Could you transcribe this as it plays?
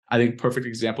I think perfect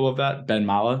example of that, Ben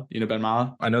Mala. You know Ben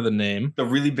Mala? I know the name. The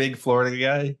really big Florida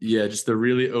guy. Yeah, just the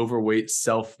really overweight,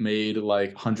 self-made, like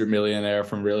 100 millionaire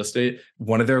from real estate.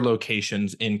 One of their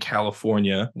locations in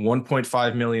California,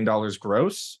 $1.5 million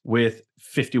gross with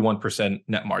 51%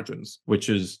 net margins, which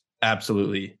is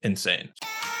absolutely insane.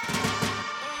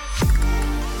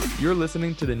 You're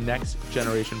listening to the Next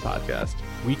Generation Podcast.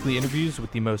 Weekly interviews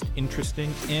with the most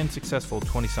interesting and successful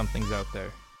 20-somethings out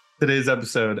there. Today's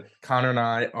episode, Connor and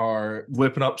I are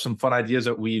whipping up some fun ideas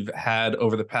that we've had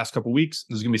over the past couple of weeks.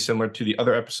 This is going to be similar to the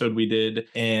other episode we did,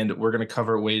 and we're going to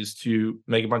cover ways to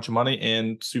make a bunch of money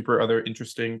and super other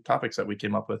interesting topics that we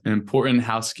came up with. An important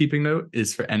housekeeping note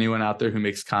is for anyone out there who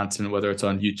makes content, whether it's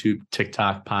on YouTube,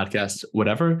 TikTok, podcasts,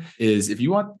 whatever, is if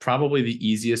you want probably the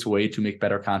easiest way to make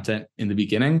better content in the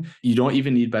beginning, you don't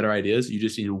even need better ideas. You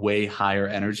just need way higher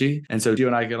energy. And so you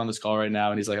and I get on this call right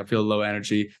now and he's like, I feel low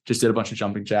energy, just did a bunch of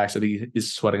jumping jacks. I think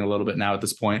he's sweating a little bit now at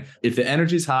this point. If the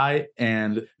energy is high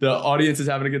and the audience is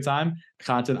having a good time,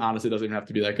 content honestly doesn't even have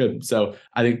to be that good. So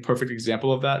I think perfect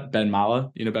example of that, Ben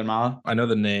Mala. You know Ben Mala? I know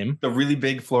the name. The really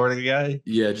big Florida guy.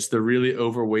 Yeah, just the really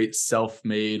overweight,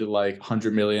 self-made, like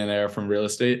 100 millionaire from real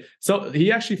estate. So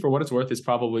he actually, for what it's worth, is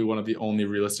probably one of the only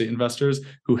real estate investors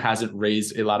who hasn't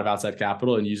raised a lot of outside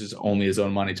capital and uses only his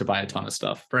own money to buy a ton of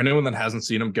stuff. For anyone that hasn't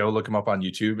seen him, go look him up on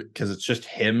YouTube because it's just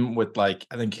him with like,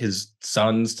 I think his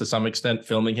sons to some extent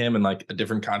filming him and like a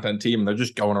different content team. And they're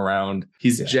just going around.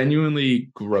 He's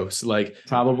genuinely gross. Like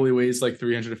probably weighs like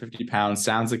 350 pounds.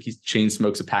 Sounds like he chain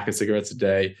smokes a pack of cigarettes a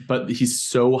day, but he's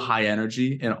so high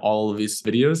energy in all of these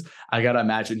videos. I got to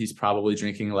imagine he's probably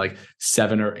drinking like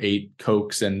 7 or 8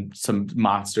 Cokes and some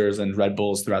Monsters and Red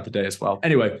Bulls throughout the day as well.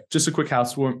 Anyway, just a quick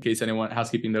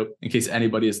housekeeping note, in case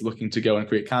anybody is looking to go and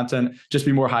create content, just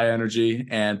be more high energy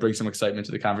and bring some excitement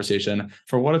to the conversation.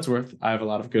 For what it's worth, I have a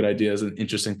lot of good ideas and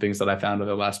interesting things that I found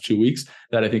over the last 2 weeks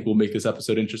that I think will make this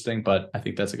episode interesting, but I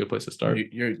think that's a good place to start.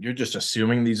 You're just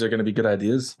assuming these are going to be good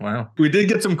ideas. Wow. We did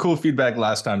get some cool feedback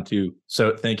last time too.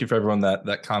 So thank you for everyone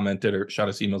that commented or shot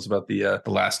us emails about the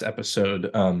last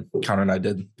episode Connor and I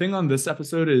did. Thing on this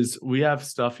episode is we have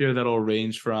stuff here that'll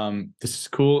range from, this is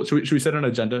cool. Should we set an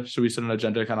agenda? Should we set an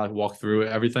agenda to kind of like walk through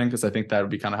everything? Because I think that would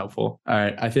be kind of helpful. All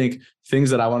right. I think things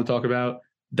that I want to talk about,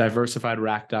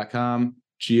 diversifiedRack.com,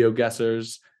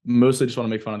 GeoGuessrs. Mostly just want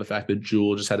to make fun of the fact that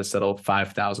Juul just had to settle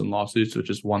 5,000 lawsuits, which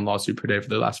is one lawsuit per day for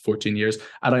the last 14 years.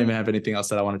 I don't even have anything else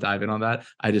that I want to dive in on that.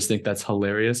 I just think that's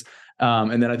hilarious.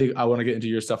 And then I think I want to get into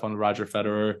your stuff on Roger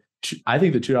Federer. I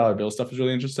think the $2 bill stuff is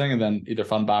really interesting. And then either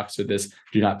Fundbox or this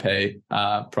do not pay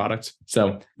product.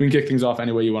 So we can kick things off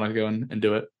any way you want to go and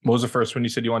do it. What was the first one you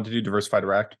said you wanted to do? Diversified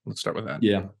Rack? Let's start with that.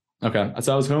 Yeah. Okay.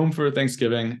 So I was home for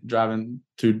Thanksgiving, driving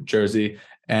to Jersey,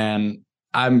 and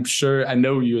I'm sure I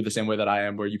know you are the same way that I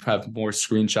am, where you have more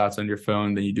screenshots on your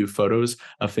phone than you do photos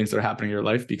of things that are happening in your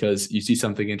life because you see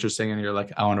something interesting and you're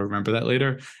like, I want to remember that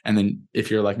later. And then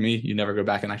if you're like me, you never go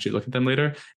back and actually look at them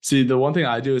later. See, the one thing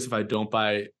I do is if I don't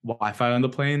buy Wi-Fi on the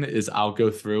plane is I'll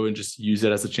go through and just use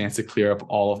it as a chance to clear up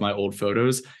all of my old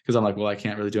photos because I'm like, well, I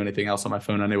can't really do anything else on my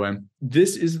phone anyway.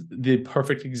 This is the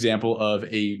perfect example of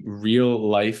a real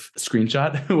life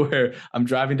screenshot where I'm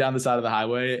driving down the side of the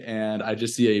highway and I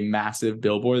just see a massive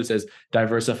billboard that says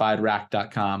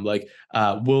diversifiedRack.com. Like,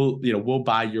 we'll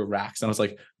buy your racks. And I was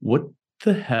like, what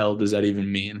the hell does that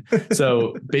even mean?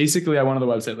 So basically I went on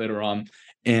the website later on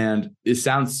and it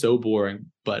sounds so boring,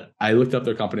 but I looked up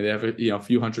their company. They have a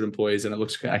few hundred employees and it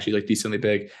looks actually like decently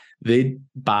big. They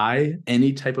buy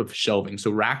any type of shelving. So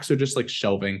racks are just like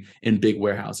shelving in big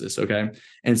warehouses. Okay.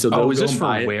 And so is this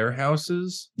for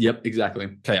warehouses? Yep, exactly.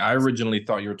 Okay. I originally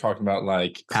thought you were talking about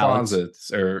like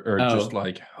closets or just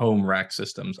like home rack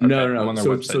systems. Okay. No.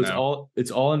 So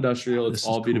it's all industrial. It's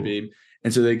all B2B. Cool.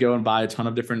 And so they go and buy a ton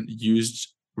of different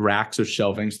used racks or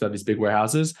shelving so that these big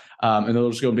warehouses and they'll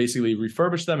just go and basically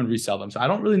refurbish them and resell them. So I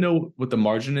don't really know what the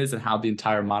margin is and how the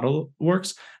entire model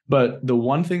works. But the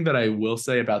one thing that I will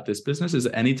say about this business is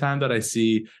anytime that I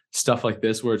see stuff like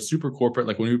this where it's super corporate,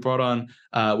 like when we brought on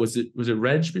was it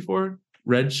Reg before?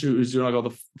 Reg, who was doing like all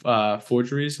the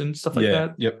forgeries and stuff like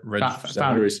that. Yep. Reg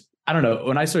Foundries. I don't know.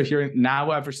 When I start hearing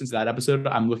now, ever since that episode,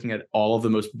 I'm looking at all of the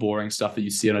most boring stuff that you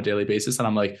see on a daily basis. And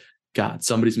I'm like, God,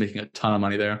 somebody's making a ton of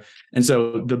money there. And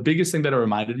so the biggest thing that it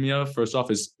reminded me of, first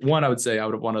off, is one, I would say I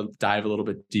would want to dive a little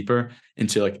bit deeper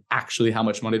into like actually how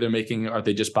much money they're making. Are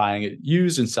they just buying it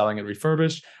used and selling it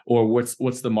refurbished? Or what's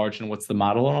the margin? What's the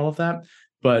model and all of that?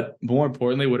 But more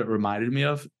importantly, what it reminded me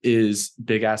of is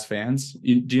big ass fans.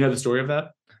 Do you know the story of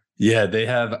that? Yeah, they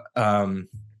have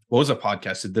what was a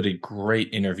podcast? It did a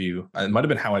great interview. It might have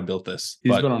been How I Built This.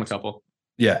 He's been on a couple.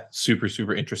 Yeah, super,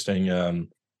 super interesting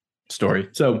story.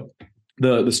 So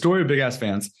The story of Big Ass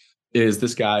Fans is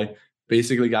this guy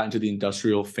basically got into the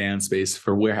industrial fan space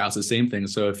for warehouses. Same thing.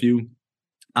 So if you've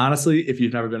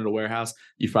never been to a warehouse,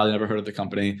 you've probably never heard of the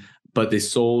company, but they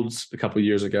sold a couple of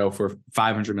years ago for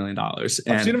 $500 million. I've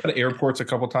seen them at airports a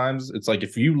couple of times. It's like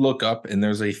if you look up and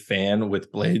there's a fan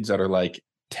with blades that are like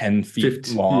 10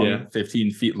 feet long,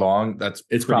 15 feet long,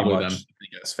 it's probably much them. The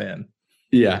Big Ass Fan.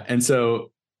 Yeah. And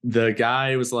so the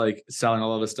guy was like selling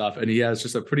all of his stuff, and he has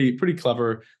just a pretty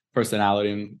clever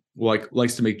personality and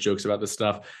likes to make jokes about this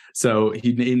stuff. So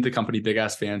he named the company Big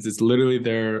Ass Fans. It's literally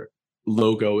their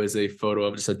logo is a photo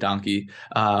of just a donkey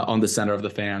on the center of the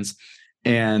fans.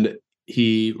 And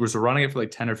he was running it for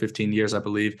like 10 or 15 years, I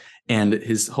believe. And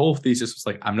his whole thesis was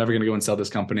like, I'm never going to go and sell this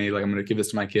company. Like, I'm going to give this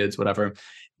to my kids, whatever.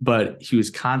 But he was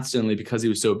constantly, because he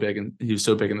was so big in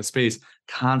the space,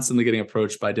 constantly getting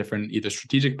approached by different either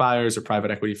strategic buyers or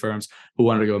private equity firms who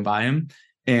wanted to go and buy him.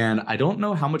 And I don't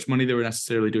know how much money they were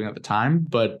necessarily doing at the time,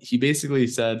 but he basically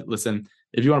said, listen,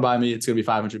 if you want to buy me, it's going to be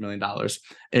 $500 million.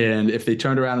 And if they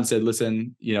turned around and said,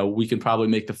 listen, we can probably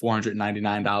make the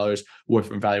 $499 worth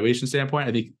from a valuation standpoint,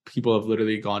 I think people have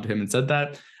literally gone to him and said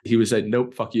that. He would say,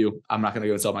 nope, fuck you. I'm not going to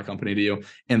go and sell my company to you.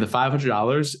 And the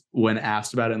 $500, when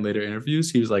asked about it in later interviews,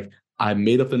 he was like, I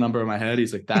made up the number in my head.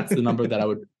 He's like, that's the number that I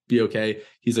would be okay.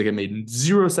 He's like, it made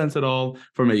zero sense at all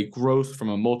from a growth, from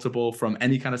a multiple, from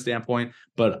any kind of standpoint,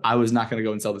 but I was not going to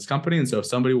go and sell this company. And so if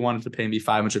somebody wanted to pay me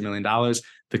 $500 million,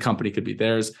 the company could be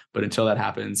theirs. But until that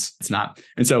happens, it's not.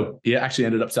 And so he actually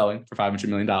ended up selling for $500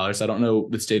 million. I don't know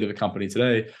the state of the company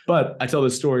today, but I tell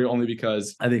this story only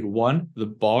because I think, one, the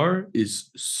bar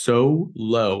is so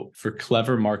low for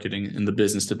clever marketing in the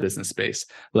business to business space.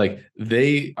 Like,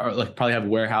 they are like probably have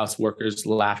warehouse workers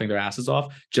laughing their asses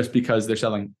off just because they're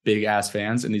selling big ass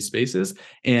fans in these spaces.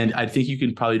 And I think you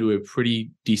can probably do a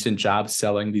pretty decent job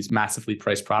selling these massively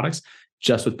priced products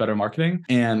just with better marketing.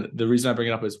 And the reason I bring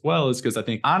it up as well is because I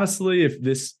think, honestly, if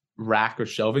this rack or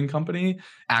shelving company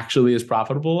actually is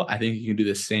profitable, I think you can do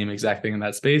the same exact thing in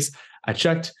that space. I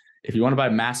checked. If you want to buy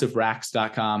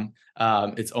massiveracks.com,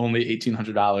 it's only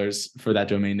 $1,800 for that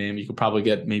domain name. You could probably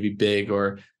get maybe big,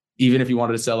 or even if you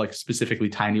wanted to sell like specifically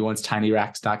tiny ones,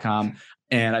 tinyracks.com.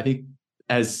 And I think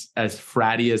as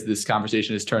fratty as this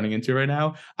conversation is turning into right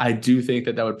now, I do think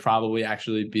that would probably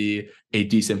actually be a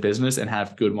decent business and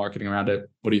have good marketing around it.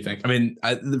 What do you think? I mean,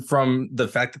 from the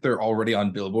fact that they're already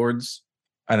on billboards,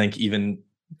 I think even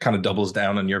kind of doubles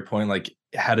down on your point. Like,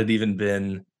 had it even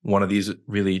been one of these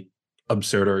really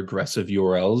absurd or aggressive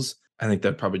URLs, I think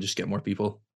that'd probably just get more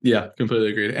people. Yeah,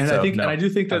 completely agreed. And I do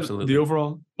think that absolutely. the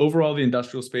overall the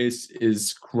industrial space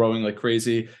is growing like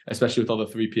crazy, especially with all the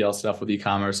 3PL stuff with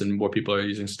e-commerce, and more people are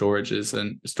using storage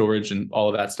and all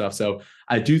of that stuff. So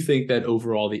I do think that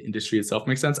overall the industry itself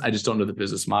makes sense. I just don't know the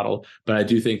business model, but I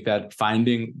do think that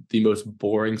finding the most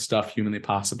boring stuff humanly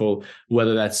possible,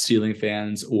 whether that's ceiling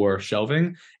fans or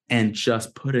shelving, and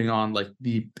just putting on like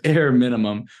the bare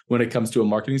minimum when it comes to a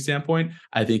marketing standpoint,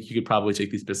 I think you could probably take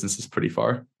these businesses pretty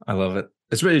far. I love it.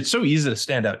 It's so easy to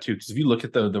stand out too, because if you look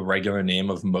at the regular name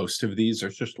of most of these,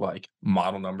 there's just like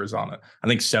model numbers on it. I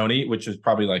think Sony, which is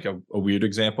probably like a weird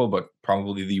example, but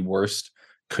probably the worst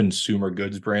consumer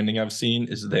goods branding I've seen,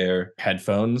 is their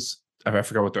headphones. I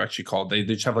forgot what they're actually called. They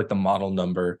just have like the model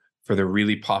number for their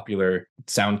really popular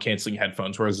sound canceling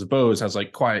headphones, whereas the Bose has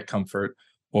like quiet comfort,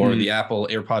 or the Apple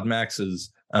AirPod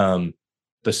Maxes, the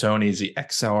Sony's the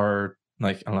XR.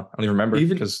 Like, I don't even remember,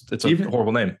 because it's a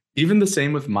horrible name. Even the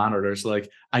same with monitors. Like,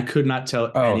 I could not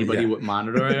tell anybody what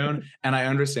monitor I own. And I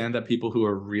understand that people who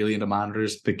are really into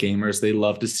monitors, the gamers, they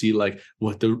love to see like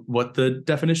what the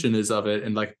definition is of it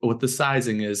and like what the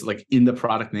sizing is like in the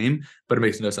product name, but it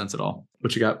makes no sense at all.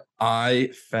 What you got? I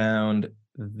found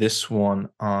this one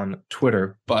on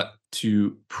Twitter, but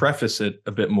to preface it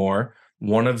a bit more,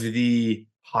 one of the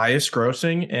highest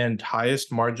grossing and highest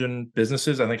margin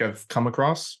businesses I think I've come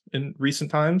across in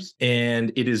recent times.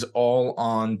 And it is all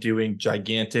on doing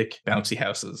gigantic bouncy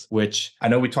houses, which I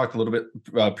know we talked a little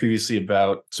bit previously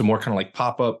about some more kind of like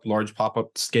large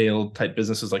pop-up scale type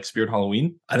businesses like Spirit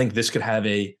Halloween. I think this could have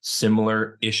a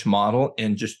similar-ish model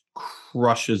and just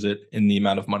crushes it in the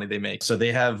amount of money they make. So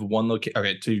they have one location.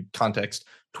 Okay, to context,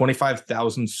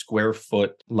 25,000 square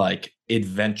foot like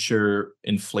adventure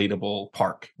inflatable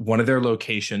park. One of their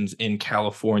locations in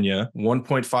California,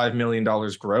 $1.5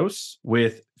 million gross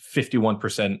with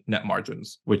 51% net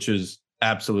margins, which is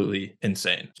absolutely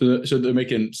insane. So they're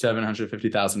making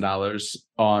 $750,000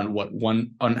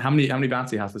 on how many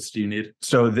bouncy houses do you need?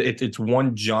 So it's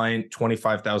one giant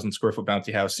 25,000 square foot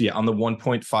bouncy house. Yeah, on the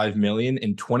 1.5 million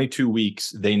in 22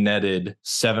 weeks, they netted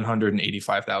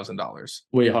 $785,000.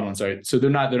 Wait, hold on, sorry. So they're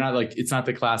not like, it's not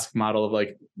the classic model of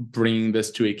like bringing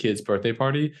this to a kid's birthday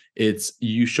party. It's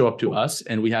you show up to us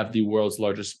and we have the world's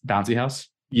largest bouncy house.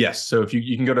 Yes. So if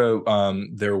you can go to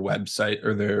their website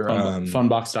or their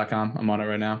funbox.com. I'm on it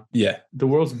right now. Yeah. The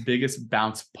world's biggest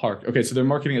bounce park. Okay, so they're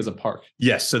marketing as a park.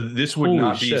 Yes. So this would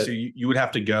not be. So you would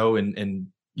have to go and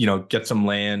get some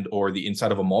land or the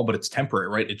inside of a mall, but it's temporary,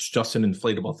 right? It's just an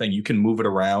inflatable thing. You can move it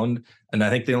around. And I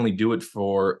think they only do it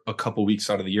for a couple weeks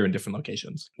out of the year in different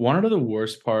locations. One of the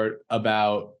worst part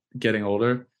about getting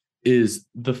older is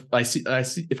I see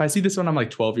if I see this when I'm like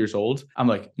 12 years old, I'm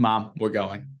like, Mom, we're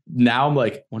going. Now I'm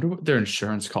like, wonder what their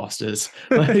insurance cost is.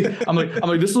 Like, I'm like,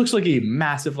 this looks like a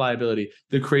massive liability.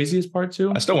 The craziest part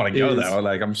too, I still want to go though.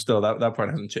 Like I'm still that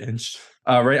part hasn't changed.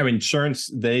 Right. I mean,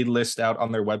 insurance, they list out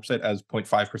on their website as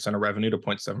 0.5% of revenue to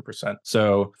 0.7%.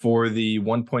 So for the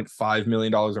 $1.5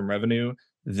 million in revenue,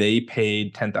 they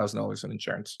paid $10,000 in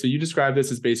insurance. So you describe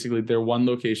this as basically their one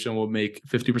location will make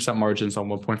 50% margins on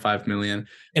 1.5 million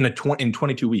in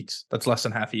 22 weeks. That's less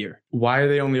than half a year. Why are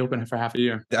they only open for half a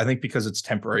year? I think because it's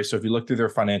temporary. So if you look through their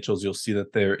financials, you'll see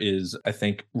that there is, I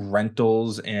think,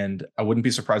 rentals, and I wouldn't be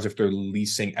surprised if they're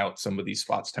leasing out some of these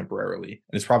spots temporarily.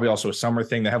 And it's probably also a summer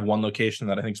thing. They have one location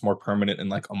that I think is more permanent in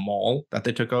like a mall that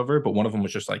they took over, but one of them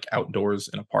was just like outdoors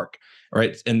in a park. All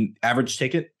right. And average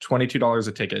ticket, $22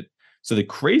 a ticket. So the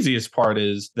craziest part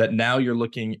is that now you're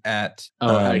looking at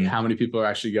like how many people are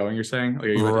actually going, you're saying?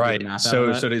 Like, right.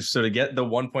 So to get the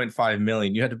 1.5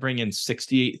 million, you had to bring in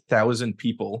 68,000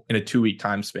 people in a 2-week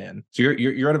time span. So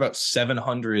you're at about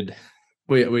 700.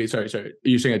 Wait, sorry.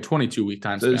 You're saying a 22-week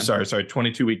time span? Sorry,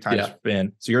 22-week time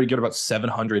span. So you're going to get about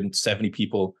 770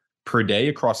 people per day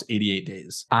across 88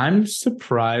 days. I'm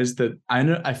surprised that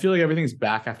I feel like everything's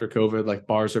back after COVID, like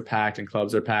bars are packed and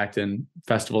clubs are packed and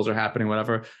festivals are happening,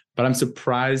 whatever. But I'm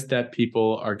surprised that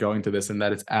people are going to this and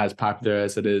that it's as popular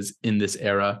as it is in this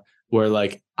era where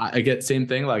like I get same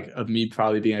thing like of me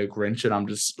probably being a Grinch and I'm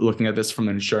just looking at this from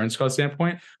an insurance cost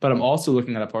standpoint, but I'm also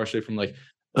looking at it partially from like,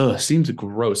 seems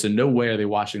gross. And no way are they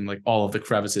watching like all of the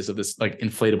crevices of this like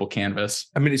inflatable canvas.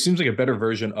 I mean, it seems like a better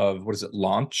version of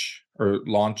Launch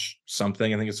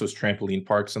something. I think it's those trampoline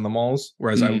parks in the malls.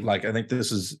 Whereas I think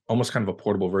this is almost kind of a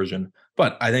portable version.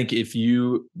 But I think if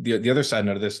you the other side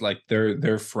note of this, like they're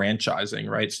franchising,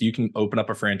 right? So you can open up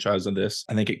a franchise of this.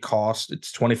 I think it's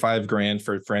 $25,000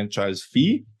 for franchise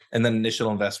fee. And then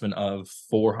initial investment of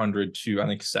 400 to I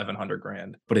think 700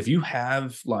 grand. But if you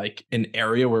have like an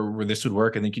area where this would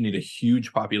work, I think you need a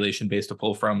huge population base to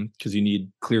pull from because you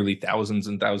need clearly thousands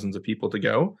and thousands of people to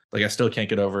go. Like I still can't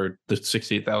get over the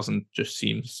 68,000 just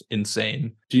seems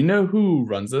insane. Do you know who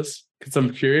runs this? Because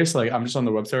I'm curious, like I'm just on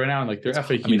the website right now and like their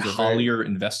FAQs. I mean, Hollier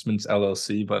Investments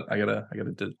LLC, but I gotta.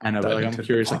 I know, but like I'm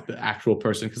curious, like the actual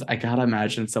person, because I gotta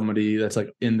imagine somebody that's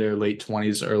like in their late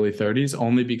 20s, early 30s,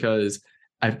 only because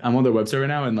I'm on their website right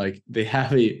now and like they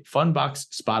have a Funbox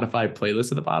Spotify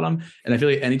playlist at the bottom. And I feel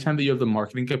like anytime that you have the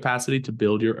marketing capacity to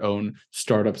build your own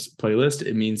startups playlist,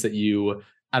 it means that you,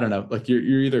 I don't know, like you're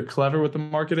either clever with the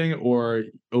marketing or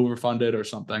overfunded or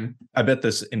something. I bet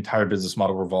this entire business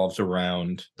model revolves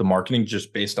around the marketing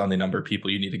just based on the number of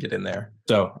people you need to get in there.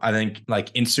 So I think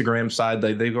like Instagram side,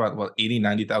 they go out 80,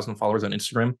 90,000 followers on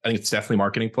Instagram. I think it's definitely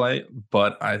marketing play,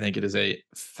 but I think it is a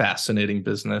fascinating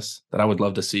business that I would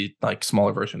love to see like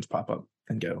smaller versions pop up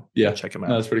and go check them out.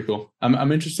 No, that's pretty cool.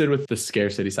 I'm interested with the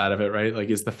scarcity side of it, right? Like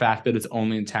is the fact that it's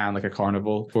only in town like a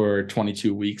carnival for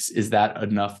 22 weeks, is that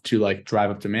enough to like drive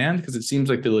up demand? Because it seems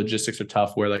like the logistics are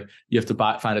tough where like you have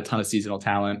to find a ton of seasonal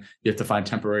talent, you have to find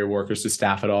temporary workers to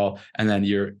staff it all, and then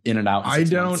you're in and out in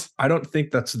 6 months. I don't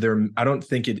think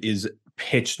it is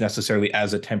pitched necessarily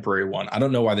as a temporary one. I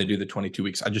don't know why they do the 22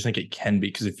 weeks. I just think it can be,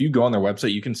 because if you go on their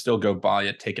website, you can still go buy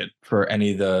a ticket for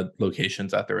any of the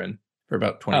locations that they're in for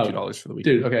about $22 for the week.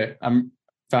 Dude, okay. I'm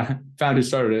found who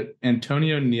started it.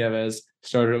 Antonio Nieves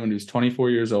started it when he was 24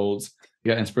 years old. He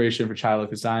got inspiration for childlike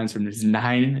designs from his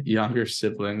 9 younger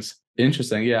siblings.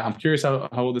 Interesting. Yeah, I'm curious how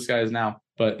old this guy is now.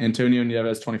 But Antonio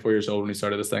Nieves, 24 years old when he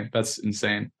started this thing. That's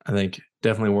insane. I think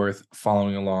definitely worth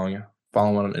following along.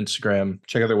 Follow him on Instagram.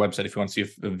 Check out their website if you want to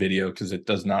see a video, because it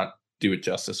does not do it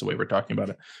justice the way we're talking about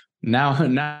it. Now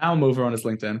I'm over on his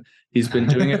LinkedIn. He's been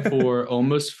doing it for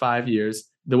almost 5 years.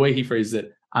 The way he phrases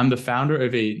it, I'm the founder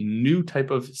of a new type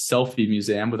of selfie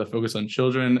museum with a focus on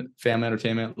children, family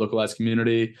entertainment, localized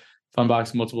community,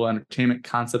 Funbox, multiple entertainment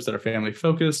concepts that are family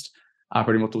focused.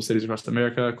 operating multiple cities across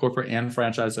America, corporate and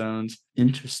franchise owned.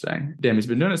 Interesting. Damn, he's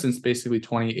been doing it since basically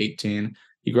 2018.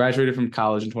 He graduated from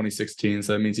college in 2016,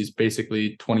 so that means he's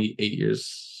basically 28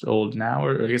 years old now,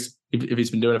 or I guess if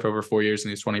he's been doing it for over 4 years and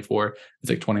he's 24, he's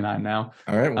like 29 now.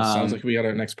 All right, well, sounds like we got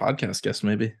our next podcast guest,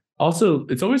 maybe. Also,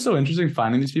 it's always so interesting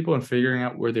finding these people and figuring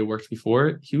out where they worked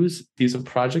before. He's a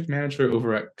project manager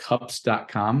over at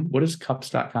cups.com. What is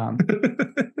cups.com?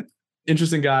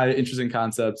 Interesting guy, interesting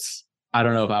concepts. I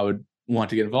don't know if I would want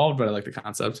to get involved, but I like the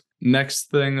concept. Next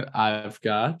thing I've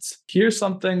got, here's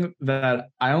something that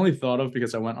I only thought of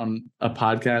because I went on a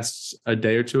podcast a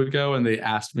day or two ago and they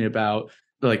asked me about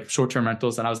like short-term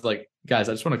rentals. And I was like, guys,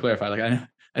 I just want to clarify, like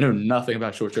I know nothing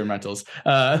about short-term rentals.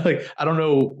 Like, I don't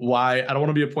know why. I don't want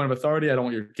to be a point of authority. I don't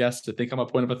want your guests to think I'm a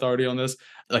point of authority on this.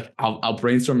 Like, I'll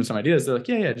brainstorm some ideas. They're like,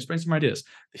 yeah, just brainstorm ideas.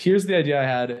 Here's the idea I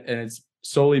had, and it's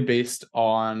solely based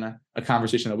on a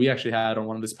conversation that we actually had on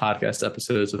one of this podcast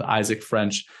episodes with Isaac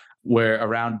French, where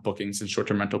around bookings and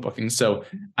short-term rental bookings. So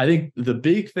I think the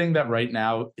big thing that right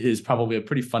now is probably a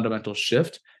pretty fundamental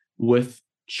shift with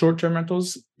short-term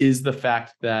rentals is the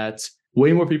fact that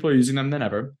way more people are using them than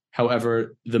ever.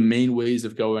 However, the main ways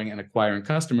of going and acquiring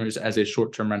customers as a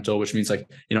short-term rental, which means like,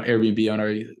 Airbnb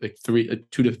owner, like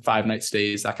 2 to 5 night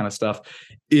stays, that kind of stuff,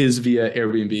 is via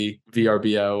Airbnb,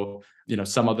 VRBO,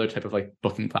 some other type of like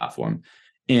booking platform.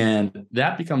 And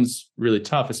that becomes really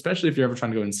tough, especially if you're ever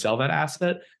trying to go and sell that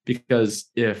asset, because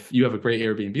if you have a great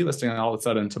Airbnb listing and all of a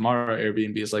sudden tomorrow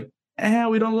Airbnb is like,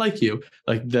 we don't like you.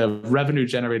 Like the revenue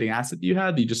generating asset that you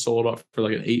had, that you just sold off for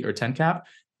like an 8 or 10 cap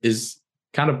is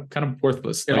kind of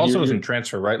worthless. It also doesn't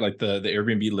transfer, right? Like the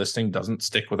Airbnb listing doesn't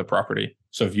stick with a property.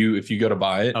 So if you go to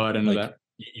buy it, I didn't know that.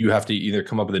 You have to either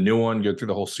come up with a new one, go through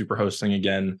the whole super hosting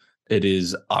again. It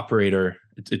is operator.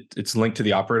 It's linked to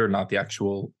the operator, not the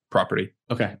actual property.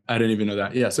 Okay, I didn't even know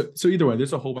that. Yeah. So either way,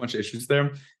 there's a whole bunch of issues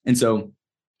there. And so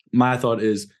my thought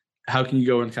is, how can you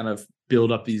go and kind of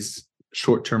build up these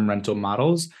short-term rental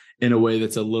models in a way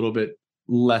that's a little bit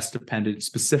less dependent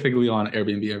specifically on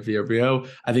Airbnb or VRBO?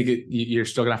 I think you're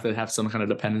still gonna have to have some kind of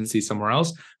dependency somewhere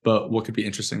else, but what could be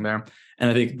interesting there?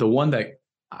 And I think the one that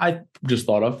I just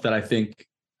thought of that I think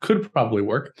could probably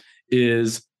work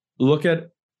is look at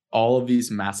all of these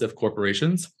massive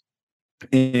corporations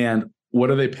and what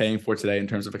are they paying for today in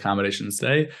terms of accommodations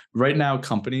today? Right now,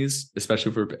 companies,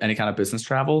 especially for any kind of business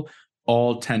travel,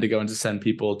 all tend to go and to send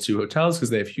people to hotels because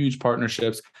they have huge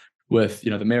partnerships with the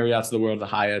Marriotts of the world, the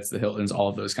Hyatts, the Hiltons, all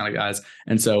of those kind of guys.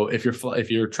 And so if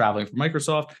you're traveling for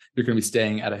Microsoft, you're going to be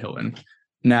staying at a Hilton.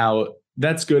 Now,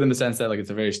 that's good in the sense that like it's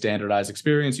a very standardized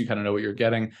experience. You kind of know what you're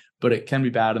getting, but it can be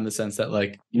bad in the sense that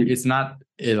like it's not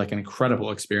like an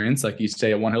incredible experience. Like you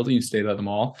stay at one Hilton, you stay at them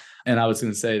all. And I was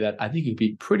going to say that I think it'd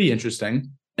be pretty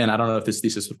interesting, and I don't know if this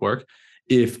thesis would work,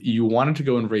 if you wanted to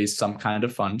go and raise some kind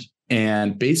of fund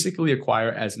and basically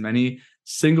acquire as many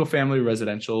single family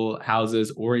residential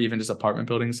houses or even just apartment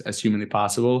buildings as humanly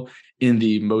possible in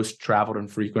the most traveled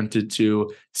and frequented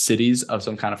to cities of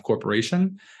some kind of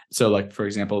corporation. So like, for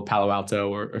example, Palo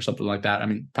Alto or something like that. I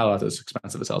mean, Palo Alto is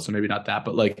expensive as hell, so maybe not that,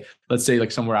 but like, let's say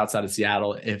like somewhere outside of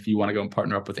Seattle, if you want to go and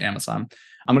partner up with Amazon.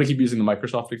 I'm going to keep using the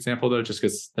Microsoft example though, just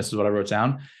because this is what I wrote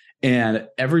down. And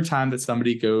every time that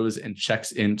somebody goes and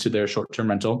checks into their short-term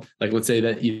rental, like let's say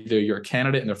that either you're a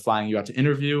candidate and they're flying you out to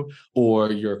interview,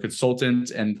 or you're a consultant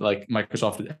and like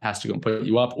Microsoft has to go and put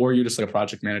you up, or you're just like a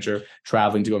project manager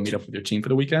traveling to go meet up with your team for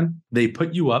the weekend, they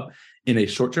put you up in a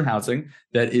short-term housing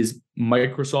that is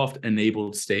Microsoft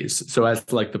enabled stays. So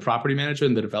as like the property manager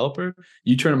and the developer,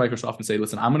 you turn to Microsoft and say,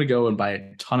 listen, I'm going to go and buy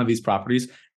a ton of these properties,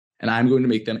 and I'm going to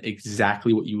make them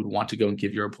exactly what you would want to go and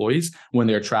give your employees when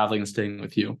they're traveling and staying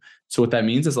with you. So what that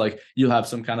means is like you'll have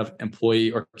some kind of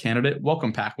employee or candidate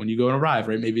welcome pack when you go and arrive,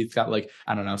 right? Maybe it's got like,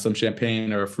 I don't know, some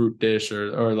champagne or a fruit dish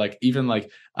or like even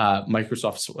like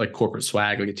Microsoft's like corporate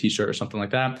swag, like a t-shirt or something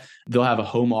like that. They'll have a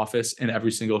home office in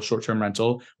every single short-term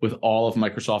rental with all of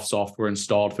Microsoft software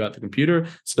installed throughout the computer.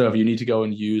 So if you need to go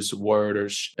and use Word or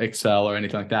Excel or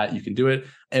anything like that, you can do it.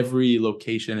 Every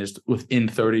location is within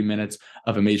 30 minutes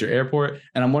of a major airport.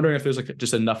 And I'm wondering if there's like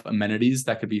just enough amenities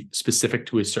that could be specific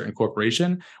to a certain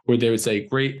corporation where they would say,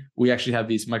 great, we actually have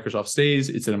these Microsoft stays.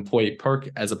 It's an employee perk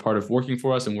as a part of working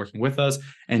for us and working with us.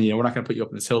 And, we're not going to put you up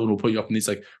in this Hilton. We'll put you up in these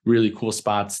like really cool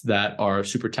spots that are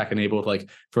super tech enabled. Like,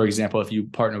 for example, if you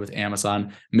partner with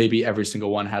Amazon, maybe every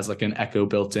single one has like an Echo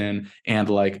built in and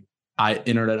like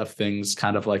Internet of Things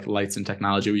kind of like lights and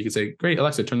technology where you can say, great,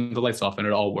 Alexa, turn the lights off, and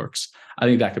it all works. I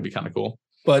think that could be kind of cool.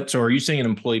 But so are you saying an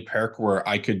employee perk where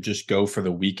I could just go for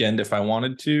the weekend if I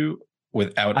wanted to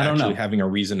without actually having a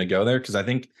reason to go there? Because I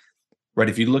think right?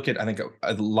 If you look at, I think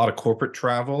a lot of corporate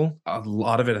travel, a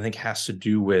lot of it, I think, has to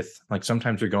do with like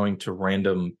sometimes you're going to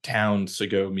random towns to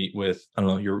go meet with, I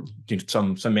don't know,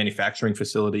 some manufacturing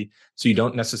facility. So you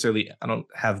don't necessarily, I don't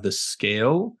have the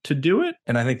scale to do it.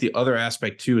 And I think the other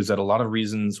aspect too is that a lot of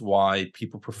reasons why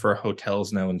people prefer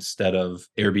hotels now instead of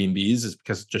Airbnbs is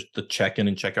because just the check-in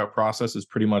and checkout process is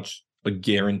pretty much a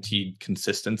guaranteed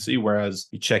consistency, whereas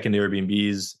you check into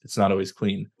Airbnbs, it's not always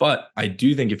clean. But I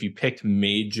do think if you picked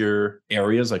major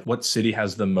areas, like what city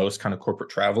has the most kind of corporate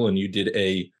travel, and you did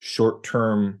a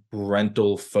short-term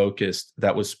rental focused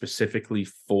that was specifically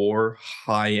for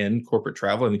high-end corporate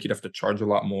travel, I think you'd have to charge a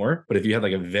lot more. But if you had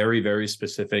like a very, very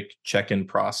specific check-in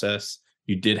process,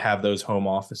 you did have those home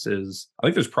offices, I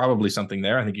think there's probably something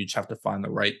there. I think you just have to find the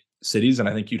right cities. And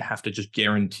I think you'd have to just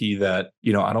guarantee that,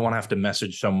 I don't want to have to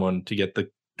message someone to get the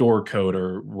door code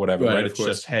or whatever, right? It's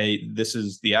just, hey, this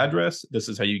is the address, this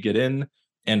is how you get in,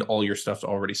 and all your stuff's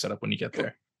already set up when you get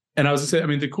there. And I was gonna say, I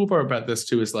mean, the cool part about this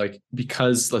too is like,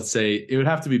 because let's say it would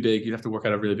have to be big, you'd have to work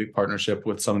out a really big partnership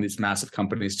with some of these massive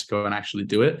companies to go and actually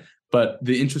do it. But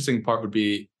the interesting part would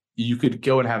be you could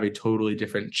go and have a totally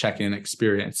different check-in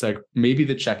experience. Like maybe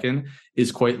the check-in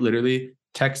is quite literally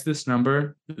text this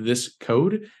number, this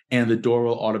code, and the door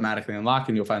will automatically unlock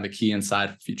and you'll find the key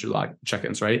inside future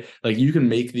check-ins, right? Like you can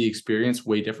make the experience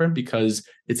way different because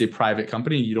it's a private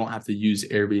company. You don't have to use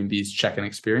Airbnb's check-in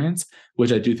experience,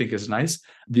 which I do think is nice.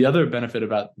 The other benefit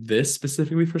about this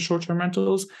specifically for short-term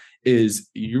rentals is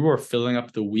you are filling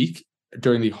up the week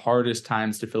during the hardest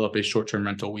times to fill up a short-term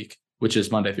rental week, which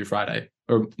is Monday through Friday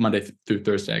or Monday through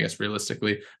Thursday, I guess,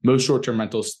 realistically. Most short-term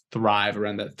rentals thrive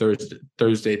around that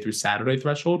Thursday through Saturday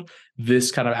threshold.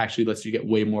 This kind of actually lets you get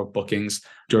way more bookings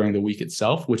during the week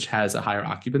itself, which has a higher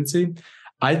occupancy.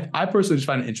 I personally just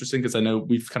find it interesting because I know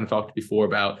we've kind of talked before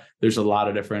about there's a lot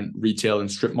of different retail and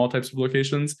strip mall types of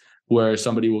locations where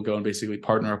somebody will go and basically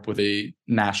partner up with a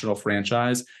national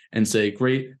franchise and say,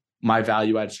 great, my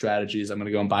value add strategy is I'm going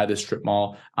to go and buy this strip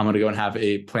mall. I'm going to go and have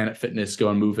a Planet Fitness go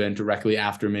and move in directly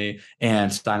after me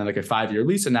and sign like a 5-year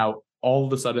lease. And now all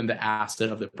of a sudden the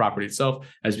asset of the property itself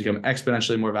has become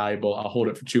exponentially more valuable. I'll hold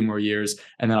it for 2 more years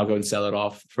and then I'll go and sell it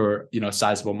off for, a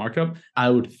sizable markup. I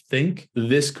would think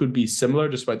this could be similar,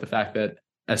 despite the fact that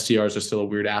STRs are still a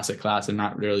weird asset class and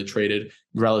not really traded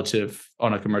relative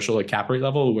on a commercial like cap rate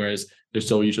level, whereas they're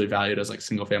still usually valued as like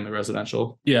single family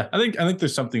residential. Yeah, I think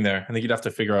there's something there. I think you'd have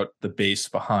to figure out the base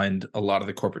behind a lot of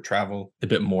the corporate travel a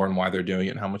bit more and why they're doing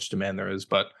it and how much demand there is.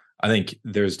 But I think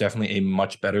there's definitely a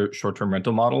much better short-term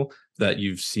rental model that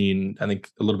you've seen, I think,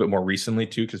 a little bit more recently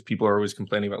too, because people are always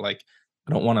complaining about like,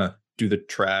 I don't want to do the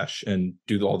trash and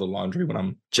do all the laundry when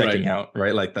I'm checking out,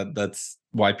 right? Like that's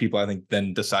why people, I think,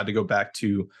 then decide to go back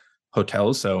to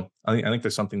hotels. So I think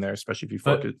there's something there, especially if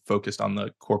you focused on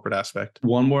the corporate aspect.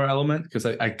 One more element, because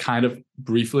I kind of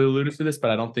briefly alluded to this,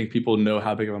 but I don't think people know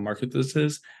how big of a market this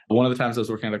is. One of the times I was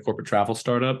working at a corporate travel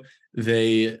startup,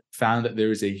 they found that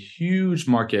there is a huge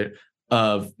market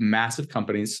of massive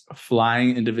companies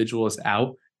flying individuals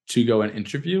out to go and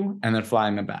interview and then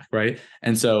flying them back, right?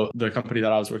 And so the company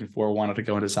that I was working for wanted to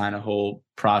go and design a whole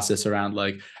process around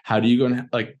like, how do you go and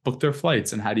like book their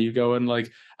flights and how do you go and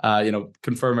like,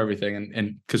 confirm everything?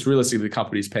 And because realistically, the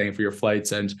company's paying for your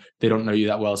flights and they don't know you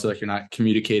that well. So like you're not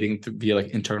communicating via like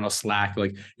internal Slack.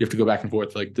 Like you have to go back and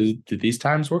forth. Like, did these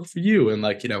times work for you? And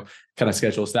like, kind of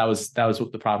schedules. That was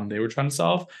what the problem they were trying to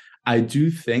solve. I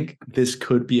do think this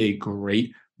could be a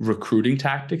great recruiting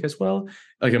tactic as well.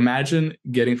 Like imagine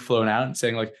getting flown out and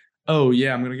saying like, oh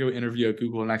yeah, I'm going to go interview at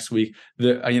Google next week.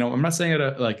 I'm not staying at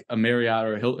a Marriott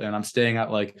or a Hilton. I'm staying at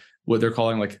like what they're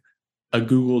calling like a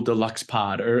Google Deluxe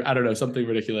pod or I don't know, something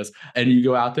ridiculous. And you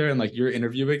go out there and like you're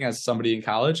interviewing as somebody in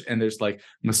college and there's like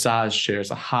massage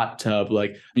chairs, a hot tub,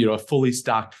 like, a fully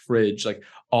stocked fridge, like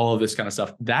all of this kind of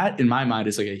stuff. That in my mind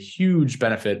is like a huge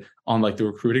benefit on like the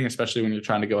recruiting, especially when you're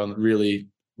trying to go and really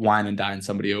wine and dine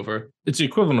somebody over. It's the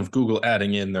equivalent of Google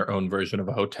adding in their own version of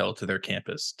a hotel to their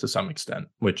campus to some extent,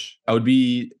 which I would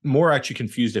be more actually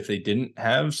confused if they didn't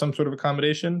have some sort of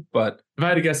accommodation. But if I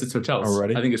had to guess, it's hotels.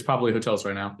 Already? I think it's probably hotels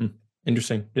right now.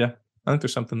 Interesting. Yeah, I think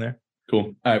there's something there.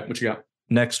 Cool. All right, what you got?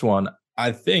 Next one.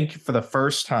 I think for the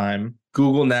first time,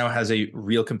 Google now has a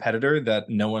real competitor that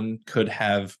no one could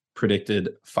have predicted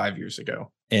 5 years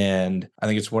ago. And I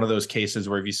think it's one of those cases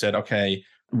where if you said, okay,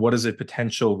 what is a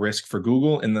potential risk for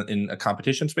Google in a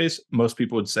competition space? Most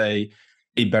people would say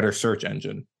a better search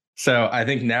engine. So I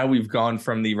think now we've gone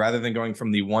from rather than going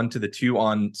from the 1 to the 2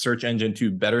 on search engine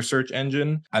to better search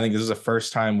engine, I think this is the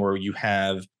first time where you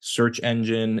have search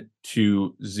engine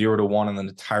to 0 to 1 on an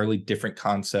entirely different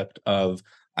concept of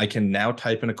I can now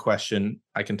type in a question,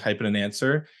 I can type in an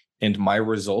answer, and my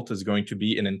result is going to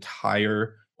be an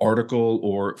entire article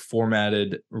or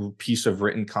formatted piece of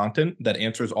written content that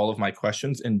answers all of my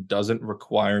questions and doesn't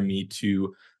require me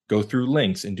to go through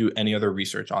links and do any other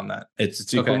research on that. It's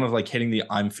the equivalent of like hitting the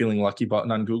I'm feeling lucky button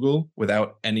on Google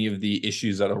without any of the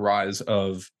issues that arise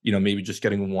of, maybe just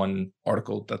getting one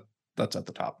article that's at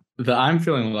the top. The I'm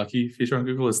feeling lucky feature on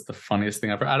Google is the funniest thing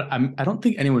ever. I don't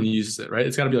think anyone uses it, right?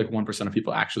 It's got to be like 1% of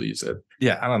people actually use it.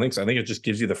 Yeah, I don't think so. I think it just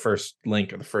gives you the first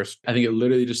link or the first. I think it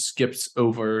literally just skips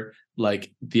over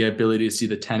like the ability to see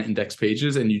the 10 index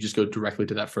pages and you just go directly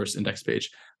to that first index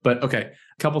page. But okay,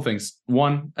 a couple things.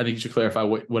 One, I think you should clarify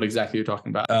what exactly you're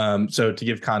talking about. So to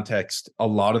give context, a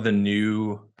lot of the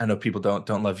new, I know people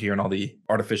don't love hearing all the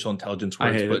artificial intelligence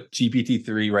words, but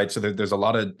GPT-3, right? So there's a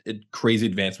lot of crazy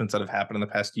advancements that have happened in the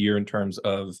past year in terms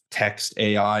of text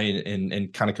AI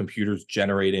and kind of computers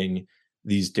generating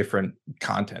these different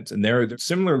contents. And they're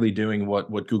similarly doing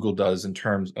what Google does in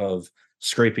terms of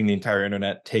scraping the entire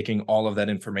internet, taking all of that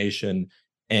information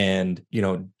and,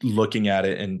 looking at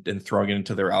it and throwing it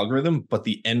into their algorithm. But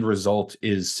the end result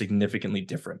is significantly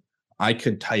different. I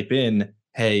could type in,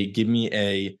 hey, give me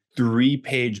a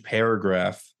 3-page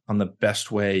paragraph on the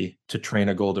best way to train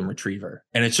a golden retriever.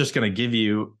 And it's just going to give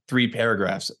you 3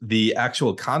 paragraphs. The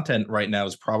actual content right now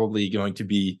is probably going to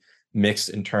be mixed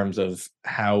in terms of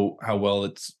how well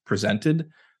it's presented.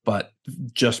 But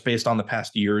just based on the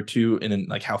past year or two and in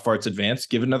like how far it's advanced,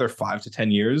 give it another 5 to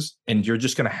 10 years, and you're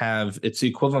just going to have, it's the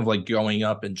equivalent of like going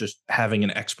up and just having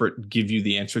an expert give you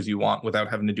the answers you want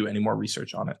without having to do any more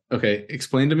research on it. Okay.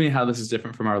 Explain to me how this is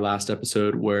different from our last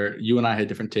episode where you and I had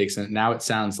different takes. And now it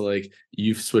sounds like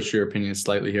you've switched your opinion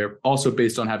slightly here, also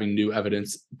based on having new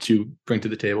evidence to bring to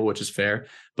the table, which is fair.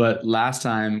 But last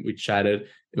time we chatted,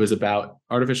 it was about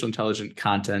artificial intelligence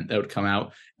content that would come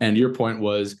out. And your point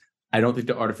was, I don't think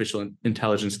the artificial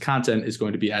intelligence content is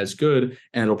going to be as good,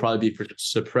 and it'll probably be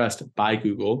suppressed by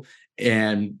Google.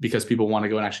 And because people want to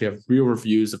go and actually have real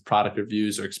reviews of product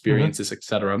reviews or experiences, et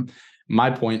cetera. My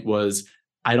point was,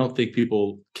 I don't think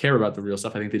people care about the real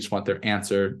stuff. I think they just want their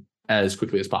answer as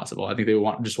quickly as possible. I think they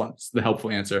just want the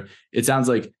helpful answer. It sounds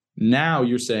like now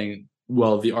you're saying,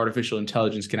 well, the artificial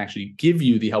intelligence can actually give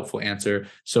you the helpful answer.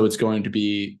 So it's going to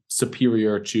be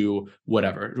superior to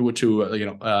whatever,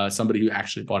 to somebody who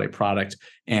actually bought a product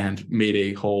and made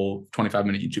a whole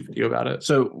 25-minute YouTube video about it.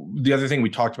 So the other thing we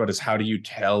talked about is how do you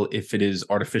tell if it is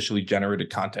artificially generated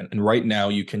content? And right now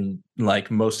you can,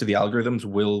 like most of the algorithms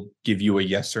will give you a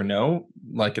yes or no,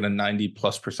 like in a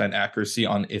 90+% accuracy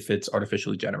on if it's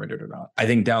artificially generated or not. I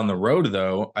think down the road,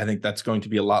 though, I think that's going to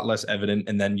be a lot less evident.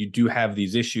 And then you do have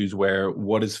these issues where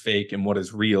what is fake and what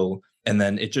is real. And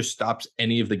then it just stops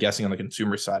any of the guessing on the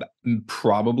consumer side.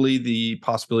 Probably the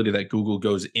possibility that Google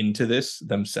goes into this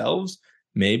themselves,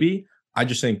 maybe. I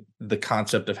just think the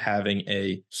concept of having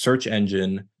a search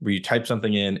engine where you type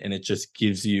something in and it just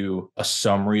gives you a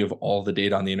summary of all the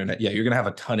data on the internet. Yeah, you're going to have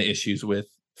a ton of issues with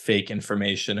fake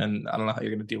information, and I don't know how you're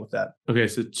going to deal with that. Okay,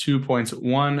 so 2 points.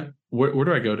 One, where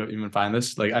do I go to even find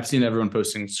this? Like, I've seen everyone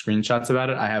posting screenshots about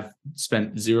it. I have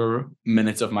spent 0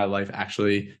 minutes of my life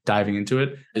actually diving into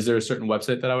it. Is there a certain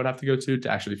website that I would have to go to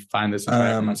actually find this and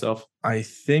try it for myself? I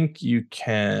think you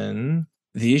can.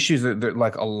 The issues that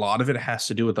like a lot of it has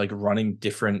to do with like running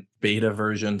different beta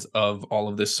versions of all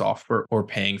of this software or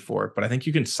paying for it. But I think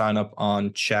you can sign up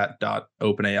on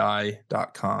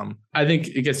chat.openai.com. I think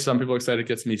it gets some people excited. It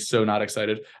gets me so not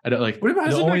excited. I don't like. What about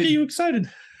get you excited?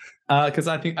 Because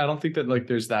I don't think that like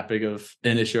there's that big of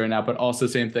an issue right now, but also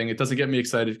same thing. It doesn't get me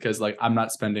excited because like I'm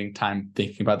not spending time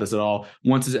thinking about this at all.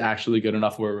 Once it's actually good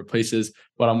enough where it replaces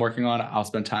what I'm working on, I'll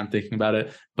spend time thinking about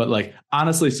it. But like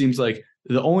honestly, it seems like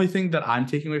the only thing that I'm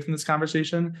taking away from this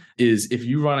conversation is if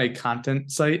you run a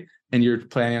content site and you're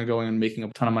planning on going and making a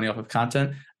ton of money off of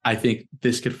content, I think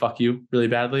this could fuck you really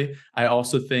badly. I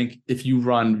also think if you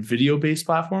run video-based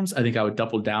platforms, I think I would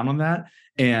double down on that.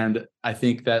 And I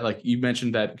think that like you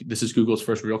mentioned that this is Google's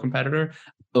first real competitor.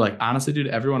 Like honestly, dude,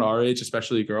 everyone our age,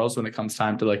 especially girls, when it comes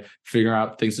time to like figure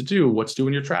out things to do, what to do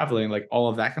when you're traveling, like all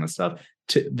of that kind of stuff,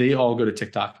 they all go to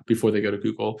TikTok before they go to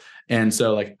Google. And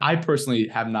so like I personally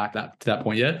have not got to that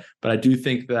point yet, but I do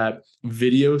think that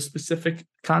video specific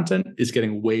content is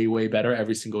getting way, way better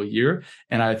every single year.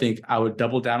 And I think I would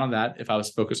double down on that if I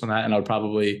was focused on that. And I would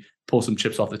probably pull some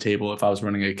chips off the table if I was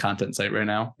running a content site right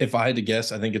now. If I had to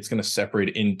guess, I think it's going to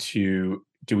separate into,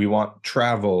 do we want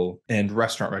travel and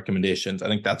restaurant recommendations? I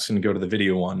think that's going to go to the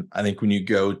video one. I think when you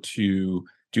go to,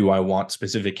 do I want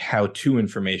specific how-to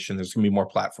information, there's going to be more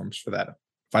platforms for that.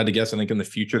 if I had to guess, I think in the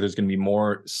future, there's going to be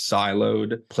more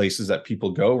siloed places that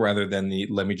people go rather than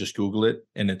let me just Google it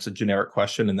and it's a generic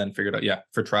question and then figure it out. Yeah,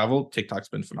 for travel, TikTok's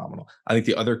been phenomenal. I think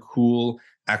the other cool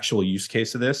actual use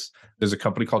case of this, there's a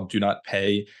company called Do Not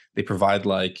Pay. They provide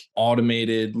like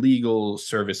automated legal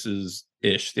services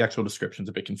ish. The actual description's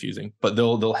a bit confusing, but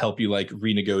they'll help you like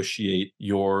renegotiate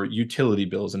your utility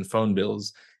bills and phone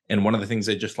bills. And one of the things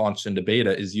they just launched into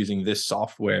beta is using this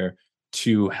software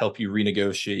to help you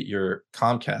renegotiate your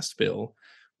Comcast bill,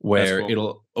 where cool.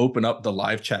 It'll open up the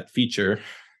live chat feature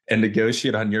and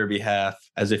negotiate on your behalf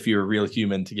as if you're a real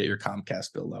human to get your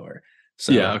Comcast bill lower.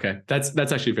 So yeah, okay. That's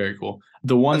actually very cool.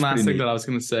 The one last thing neat that I was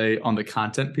going to say on the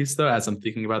content piece, though, as I'm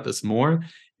thinking about this more,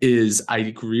 is I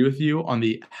agree with you on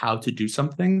the how to do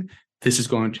something. This is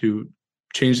going to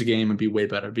change the game and be way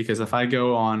better, because if I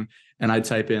go on and I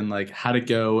type in like how to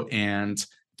go and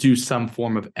do some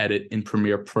form of edit in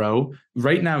Premiere Pro.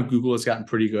 Right now, Google has gotten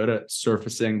pretty good at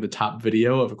surfacing the top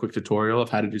video of a quick tutorial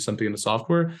of how to do something in the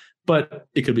software, but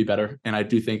it could be better. And I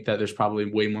do think that there's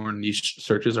probably way more niche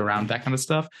searches around that kind of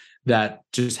stuff, that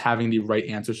just having the right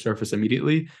answer surface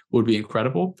immediately would be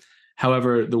incredible.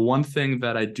 However, the one thing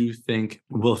that I do think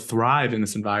will thrive in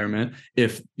this environment,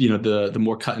 if the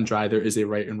more cut and dry there is a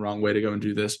right and wrong way to go and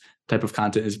do this type of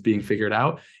content is being figured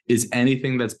out, is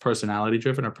anything that's personality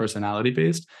driven or personality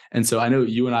based. And so I know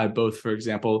you and I both, for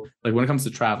example, like when it comes to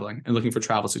traveling and looking for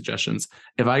travel suggestions,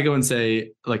 if I go and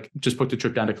say, like, just booked a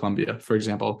trip down to Colombia, for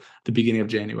example, the beginning of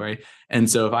January. And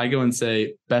so if I go and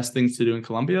say best things to do in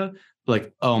Colombia,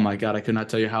 like, oh my God, I could not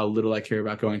tell you how little I care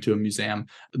about going to a museum.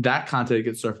 That content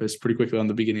gets surfaced pretty quickly on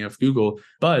the beginning of Google.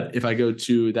 But if I go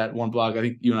to that one blog, I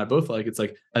think you and I both like, it's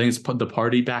like, I think it's the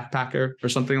Party Backpacker or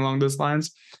something along those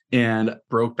lines. And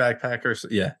Broke Backpackers.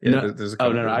 Yeah. There's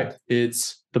a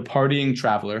it's the Partying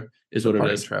Traveler is what it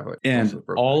is. Traveler. And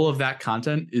all of that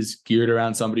content is geared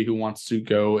around somebody who wants to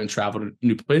go and travel to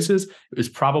new places, is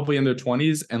probably in their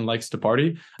 20s and likes to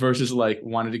party, versus like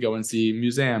wanting to go and see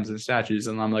museums and statues.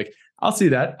 And I'm like, I'll see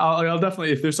that. I'll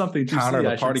definitely, if there's something to Connor, see,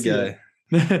 the party guy.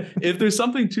 If there's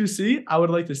something to see, I would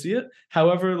like to see it.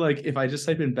 However, like if I just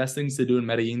type in best things to do in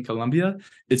Medellin, Colombia,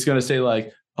 it's going to say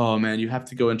like, oh man, you have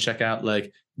to go and check out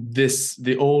like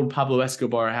the old Pablo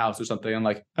Escobar house or something. I'm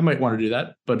like, I might want to do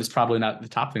that, but it's probably not the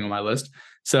top thing on my list.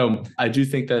 So I do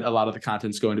think that a lot of the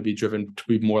content is going to be driven to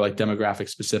be more like demographic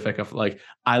specific, of like,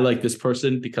 I like this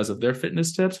person because of their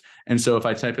fitness tips. And so if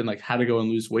I type in like how to go and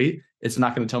lose weight, it's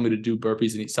not going to tell me to do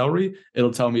burpees and eat celery.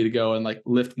 It'll tell me to go and like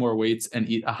lift more weights and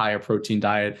eat a higher protein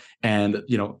diet. And,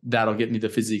 that'll get me the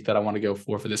physique that I want to go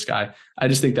for this guy. I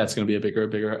just think that's going to be a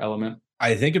bigger element.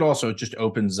 I think it also just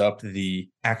opens up the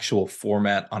actual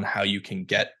format on how you can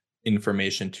get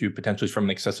information to, potentially from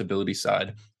an accessibility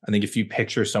side. I think if you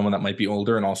picture someone that might be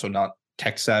older and also not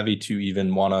tech savvy to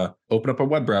even want to open up a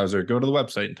web browser, go to the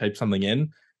website and type something in,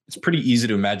 it's pretty easy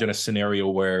to imagine a scenario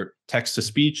where text to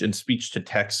speech and speech to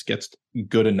text gets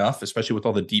good enough, especially with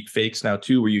all the deep fakes now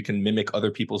too, where you can mimic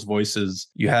other people's voices.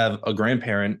 You have a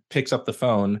grandparent picks up the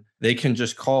phone, they can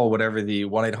just call whatever the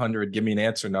 1-800 give me an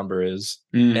answer number is,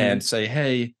 and say,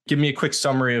 hey, give me a quick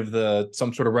summary of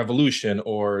some sort of revolution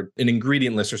or an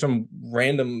ingredient list or some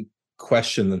random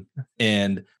question.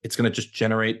 And it's going to just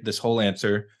generate this whole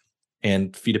answer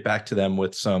and feed it back to them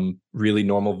with some really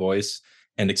normal voice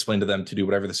and explain to them to do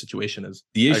whatever the situation is.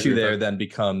 The issue there then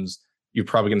becomes, you're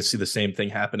probably going to see the same thing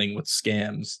happening with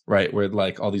scams, right? Where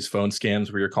like all these phone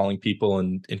scams where you're calling people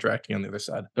and interacting on the other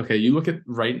side. Okay, you look at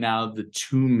right now, the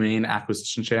two main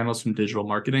acquisition channels from digital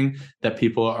marketing that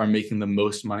people are making the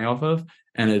most money off of,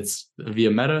 and it's via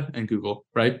Meta and Google,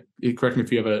 right? Correct me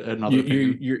if you have another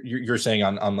opinion. You're saying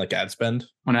on like ad spend?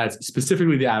 On ads,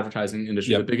 specifically the advertising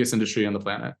industry, the biggest industry on the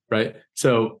planet, right?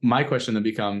 So my question then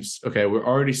becomes, okay, we're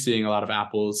already seeing a lot of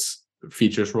Apple's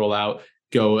features roll out,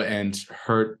 go and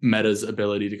hurt Meta's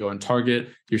ability to go and target.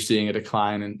 You're seeing a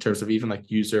decline in terms of even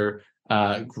like user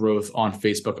growth on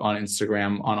Facebook, on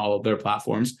Instagram, on all of their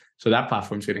platforms. So that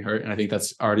platform's getting hurt. And I think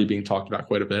that's already being talked about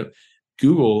quite a bit.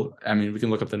 Google, I mean, we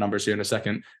can look up the numbers here in a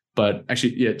second, but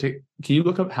actually, can you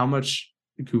look up how much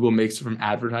Google makes from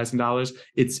advertising dollars?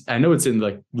 I know it's in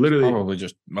like literally probably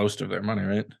just most of their money,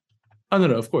 right? Oh,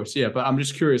 no, of course. Yeah. But I'm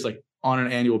just curious, like on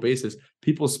an annual basis,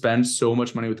 people spend so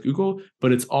much money with Google,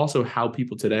 but it's also how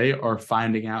people today are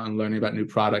finding out and learning about new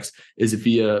products is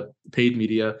via paid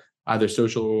media, either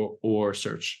social or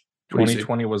search.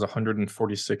 2020 was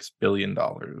 $146 billion.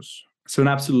 So an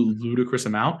absolute ludicrous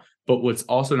amount. But what's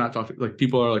also not talked, like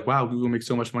people are like, wow, Google makes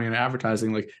so much money in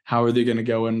advertising. Like, how are they going to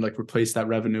go and like replace that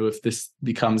revenue if this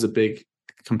becomes a big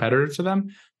competitor to them?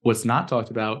 What's not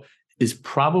talked about is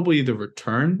probably the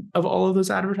return of all of those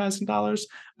advertising dollars,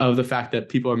 of the fact that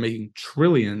people are making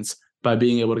trillions by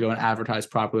being able to go and advertise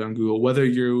properly on Google, whether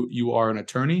you are an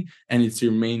attorney and it's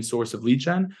your main source of lead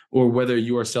gen, or whether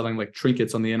you are selling like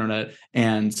trinkets on the internet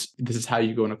and this is how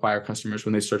you go and acquire customers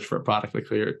when they search for a product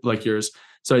like yours.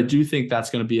 So I do think that's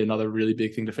going to be another really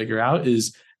big thing to figure out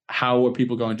is how are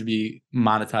people going to be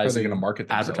monetizing? How are they going to market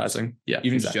themselves? Advertising? Yeah,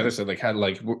 even exactly. Just the other side, like how,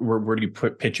 like where do you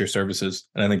pitch your services?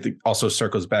 And I think that also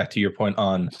circles back to your point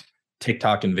on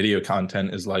TikTok and video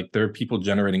content is like there are people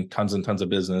generating tons and tons of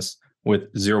business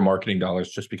with zero marketing dollars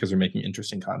just because they're making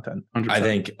interesting content. 100%. I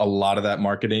think a lot of that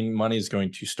marketing money is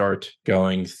going to start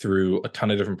going through a ton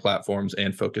of different platforms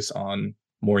and focus on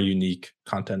more unique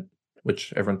content,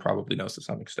 which everyone probably knows to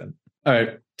some extent. All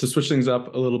right, to switch things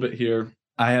up a little bit here,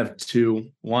 I have two.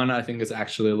 One I think is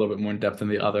actually a little bit more in depth than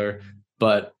the other,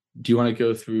 but do you want to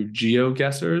go through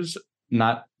GeoGuessers,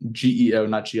 not GEO,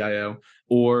 not GIO,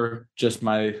 or just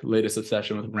my latest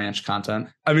obsession with ranch content?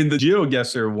 I mean, the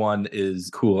GeoGuessr one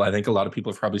is cool. I think a lot of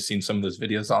people have probably seen some of those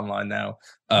videos online now.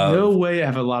 No way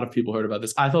have a lot of people heard about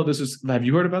this. I thought this was, have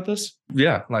you heard about this?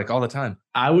 Yeah, like all the time.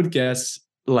 I would guess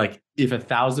like if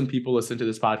 1,000 people listen to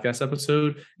this podcast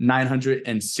episode,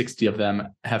 960 of them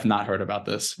have not heard about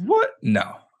this. What?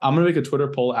 No. I'm going to make a Twitter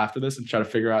poll after this and try to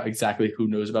figure out exactly who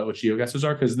knows about what GeoGuessers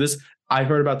are. Because this, I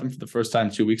heard about them for the first time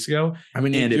 2 weeks ago. I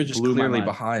mean, and you're just clearly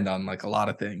behind on like a lot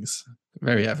of things.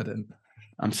 Very evident.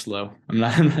 I'm slow. I'm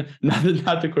not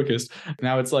the quickest.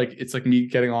 Now it's like me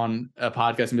getting on a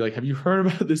podcast and be like, have you heard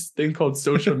about this thing called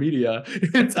social media?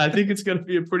 I think it's going to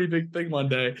be a pretty big thing one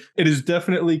day. It is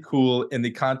definitely cool. And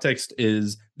the context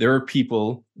is there are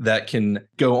people that can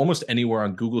go almost anywhere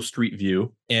on Google Street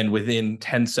View and within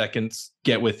 10 seconds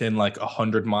get within like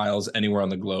 100 miles anywhere on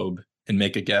the globe and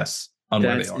make a guess on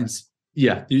where they are.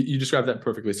 Yeah, you described that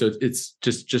perfectly. So it's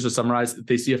just to summarize,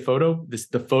 they see a photo.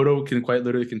 The photo can quite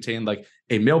literally contain like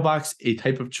a mailbox, a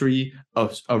type of tree,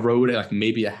 a road, and like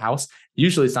maybe a house.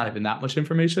 Usually it's not even that much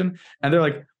information. And they're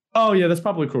like, oh yeah, that's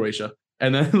probably Croatia.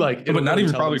 And then like, but not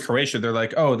even probably Croatia. They're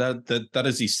like, oh, that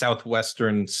is the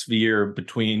southwestern sphere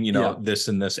between, this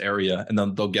and this area. And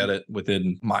then they'll get it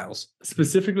within miles.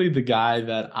 Specifically, the guy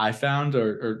that I found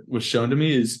or was shown to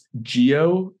me is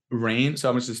Geo Rain. So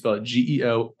I'm just going to spell it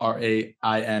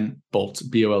GeoRain Bolt,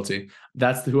 Bolt.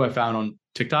 That's who I found on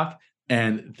TikTok.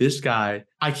 And this guy,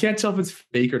 I can't tell if it's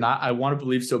fake or not. I want to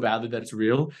believe so badly that it's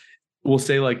real. We'll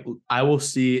say like I will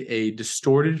see a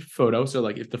distorted photo. So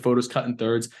like if the photo's cut in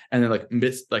thirds and then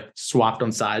like swapped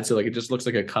on sides. So like it just looks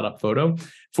like a cut up photo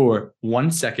for 1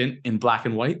 second in black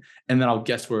and white. And then I'll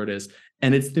guess where it is.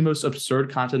 And it's the most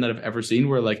absurd content that I've ever seen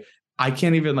where like I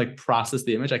can't even like process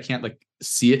the image. I can't like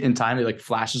see it in time. It like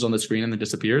flashes on the screen and then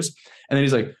disappears. And then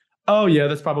he's like, oh yeah,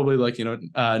 that's probably like,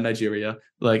 Nigeria,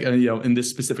 like, in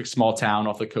this specific small town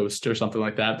off the coast or something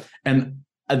like that. And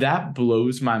that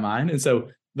blows my mind. And so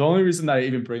the only reason that I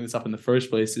even bring this up in the first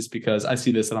place is because I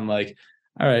see this and I'm like,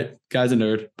 all right, guy's a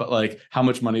nerd, but like how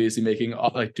much money is he making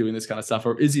like doing this kind of stuff?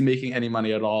 Or is he making any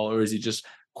money at all? Or is he just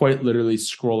quite literally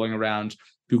scrolling around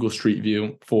Google Street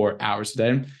View for hours a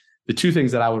day? The two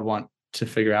things that I would want to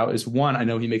figure out is one, I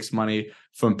know he makes money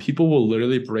from people will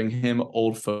literally bring him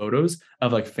old photos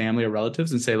of like family or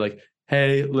relatives and say like,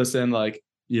 hey, listen, like,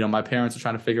 my parents are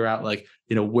trying to figure out like,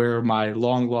 where my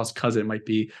long lost cousin might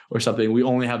be or something. We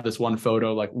only have this one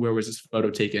photo. Like, where was this photo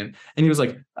taken? And he was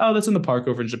like, oh, that's in the park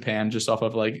over in Japan, just off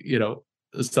of like,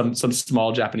 some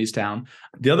small Japanese town.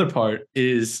 The other part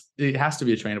is it has to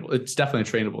be it's definitely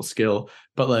a trainable skill.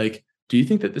 But like, do you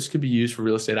think that this could be used for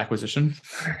real estate acquisition?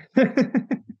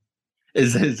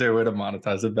 Is there a way to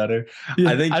monetize it better?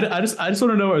 Yeah, I just want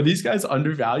to know, are these guys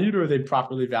undervalued or are they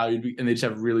properly valued and they just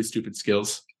have really stupid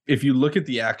skills? If you look at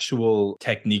the actual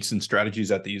techniques and strategies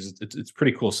that they use, it's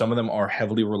pretty cool. Some of them are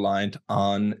heavily reliant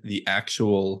on the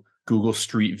actual Google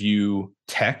Street View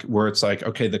tech, where it's like,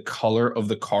 okay, the color of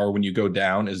the car when you go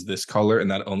down is this color, and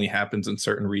that only happens in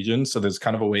certain regions. So there's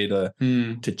kind of a way to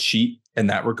cheat in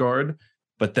that regard.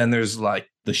 But then there's like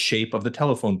the shape of the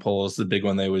telephone pole is the big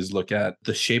one they always look at.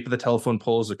 The shape of the telephone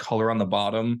poles, the color on the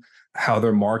bottom, how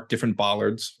they're marked, different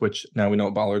bollards, which now we know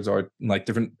what bollards are, like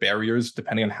different barriers,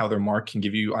 depending on how they're marked, can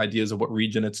give you ideas of what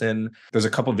region it's in. There's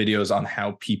a couple of videos on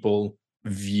how people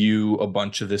view a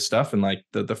bunch of this stuff and like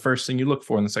the first thing you look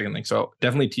for and the second thing. So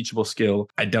definitely teachable skill.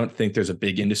 I don't think there's a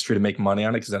big industry to make money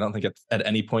on it because I don't think at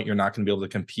any point you're not going to be able to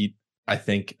compete, I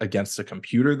think, against a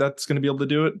computer that's going to be able to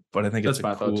do it. But I think it's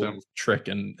a cool trick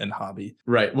and hobby.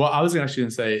 Right. Well, I was actually going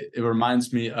to say, it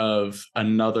reminds me of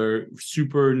another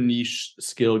super niche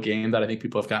skill game that I think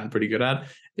people have gotten pretty good at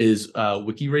is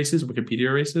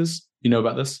Wikipedia races. You know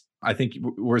about this? I think,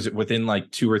 was it within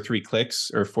like 2 or 3 clicks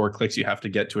or 4 clicks, you have to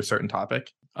get to a certain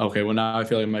topic? Okay. Well, now I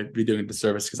feel like I might be doing a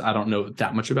disservice because I don't know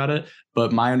that much about it.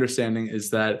 But my understanding is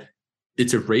that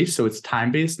it's a race, so it's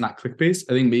time-based, not click-based.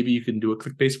 I think maybe you can do a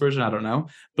click-based version, I don't know.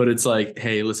 But it's like,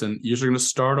 hey, listen, you're going to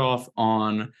start off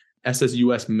on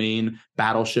SSUS Maine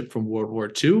battleship from World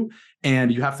War II,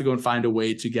 and you have to go and find a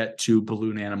way to get to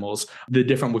balloon animals, the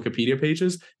different Wikipedia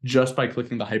pages, just by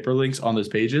clicking the hyperlinks on those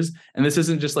pages. And this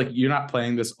isn't just like, you're not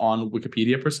playing this on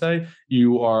Wikipedia per se.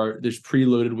 There's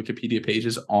preloaded Wikipedia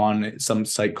pages on some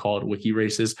site called Wiki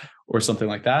Races or something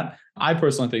like that. I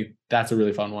personally think that's a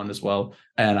really fun one as well.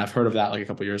 And I've heard of that like a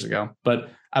couple years ago.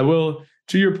 But I will,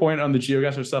 to your point on the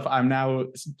GeoGuessr stuff, I'm now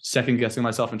second guessing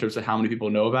myself in terms of how many people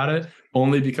know about it,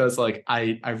 only because like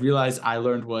I realized I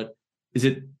learned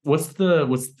what's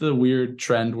the weird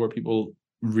trend where people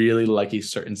really like a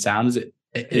certain sound? Is it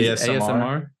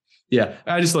ASMR? Yeah,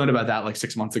 I just learned about that like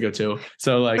 6 months ago too.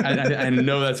 So like I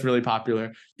know that's really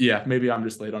popular. Yeah, maybe I'm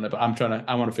just late on it, but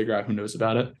I want to figure out who knows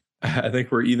about it. I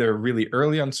think we're either really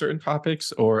early on certain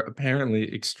topics or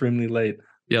apparently extremely late.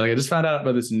 Yeah, like I just found out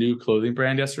about this new clothing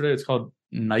brand yesterday. It's called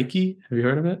Nike. Have you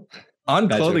heard of it? On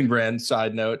clothing brand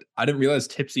side note, I didn't realize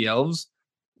Tipsy Elves,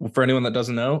 for anyone that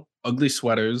doesn't know, ugly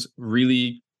sweaters,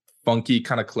 really funky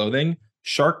kind of clothing.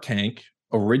 Shark Tank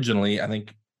originally, I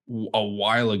think a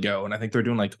while ago, and I think they're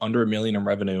doing like under $1 million in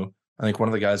revenue. I think one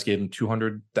of the guys gave him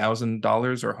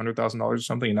 $200,000 or $100,000 or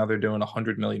something, and now they're doing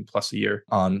 $100 million plus a year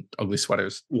on ugly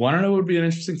sweaters. Want to know what would be an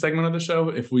interesting segment of the show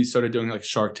if we started doing like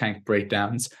Shark Tank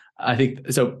breakdowns? I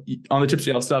think so. On the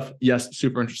Tipsy Elf stuff, yes,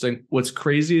 super interesting. What's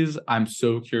crazy is I'm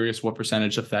so curious what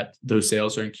percentage of those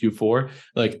sales are in Q4.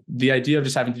 Like the idea of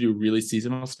just having to do really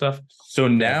seasonal stuff. So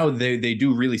now they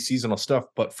do really seasonal stuff,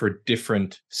 but for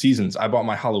different seasons. I bought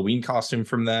my Halloween costume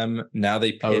from them. Now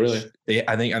they pitch. Oh, really?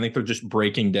 I think they're just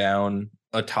breaking down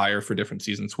attire for different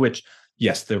seasons, which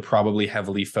yes, they're probably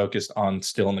heavily focused on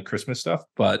still in the Christmas stuff,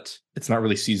 but it's not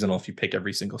really seasonal if you pick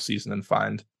every single season and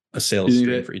find a sales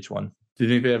stream for each one. Do you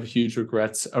think they have huge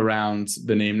regrets around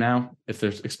the name now, if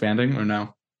they're expanding or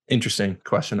no? Interesting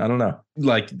question. I don't know.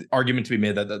 Like, argument to be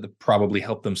made that probably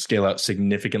helped them scale out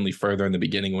significantly further in the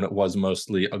beginning when it was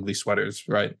mostly ugly sweaters,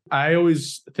 right? I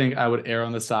always think I would err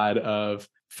on the side of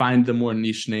find the more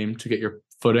niche name to get your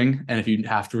footing. And if you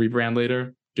have to rebrand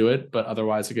later, do it. But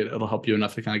otherwise, it'll help you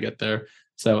enough to kind of get there.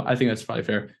 So I think that's probably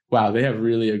fair. Wow, they have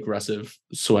really aggressive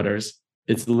sweaters.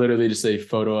 It's literally just a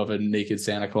photo of a naked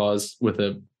Santa Claus with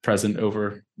a present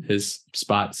over his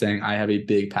spot saying, I have a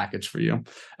big package for you.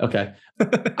 Okay.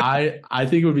 I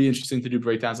think it would be interesting to do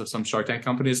breakdowns of some Shark Tank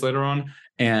companies later on.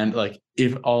 And like,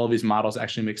 if all of these models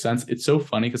actually make sense. It's so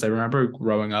funny because I remember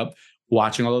growing up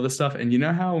watching all of this stuff. And you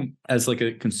know how, as like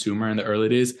a consumer in the early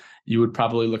days, you would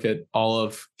probably look at all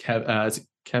of Kevin O'Leary?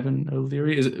 Kevin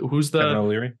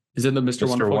O'Leary? Is it the Mr.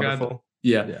 Wonderful guy?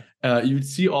 Yeah. You would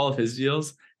see all of his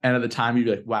deals. And at the time, you'd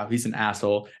be like, wow, he's an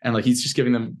asshole. And like, he's just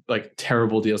giving them like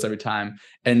terrible deals every time.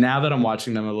 And now that I'm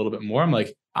watching them a little bit more, I'm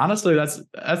like, honestly, that's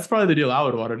probably the deal I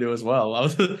would want to do as well. I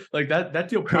was like, that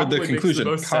deal probably the conclusion,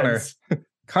 makes the most sense.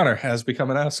 Connor has become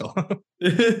an asshole.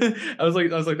 I was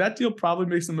like, that deal probably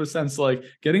makes the most sense. Like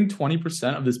getting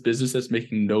 20% of this business that's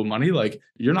making no money, like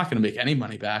you're not going to make any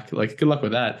money back. Like good luck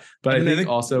with that. But I think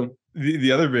also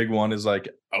the other big one is like,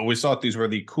 I always thought these were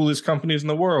the coolest companies in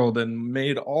the world and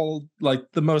made all like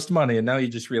the most money. And now you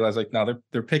just realize like, now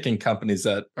they're picking companies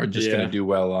that are just going to do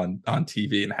well on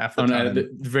TV and half the time. No,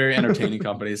 very entertaining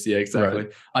companies. Yeah, exactly.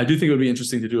 Right. I do think it would be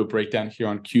interesting to do a breakdown here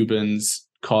on Cuban's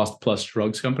cost plus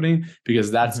drugs company,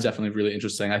 because that's definitely really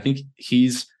interesting. I think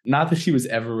he's not that he was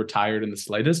ever retired in the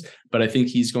slightest, but I think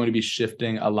he's going to be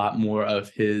shifting a lot more of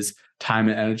his time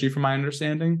and energy, from my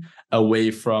understanding,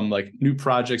 away from like new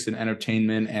projects and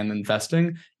entertainment and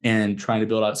investing and trying to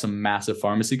build out some massive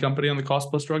pharmacy company on the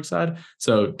cost plus drug side.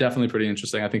 So definitely pretty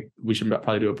interesting. I think we should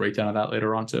probably do a breakdown of that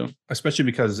later on too. Especially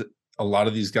because a lot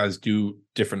of these guys do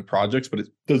different projects, but it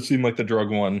does seem like the drug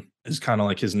one is kind of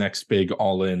like his next big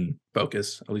all-in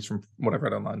focus, at least from what I've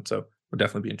read online. So would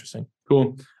definitely be interesting.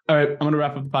 Cool. All right. I'm going to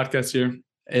wrap up the podcast here.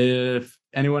 If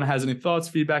anyone has any thoughts,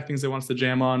 feedback, things they want us to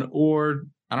jam on, or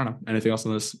I don't know, anything else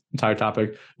on this entire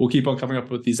topic, we'll keep on coming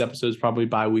up with these episodes probably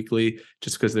bi-weekly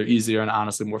just because they're easier and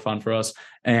honestly more fun for us.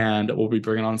 And we'll be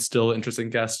bringing on still interesting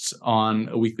guests on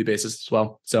a weekly basis as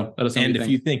well. So let us know. And if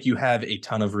you think you have a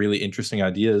ton of really interesting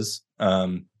ideas,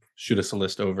 shoot us a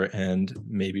list over and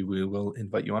maybe we will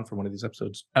invite you on for one of these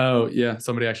episodes. Oh, yeah.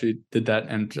 Somebody actually did that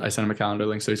and I sent him a calendar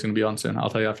link. So he's going to be on soon. I'll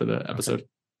tell you after the episode. Okay.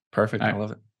 Perfect. Right. I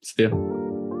love it. See you.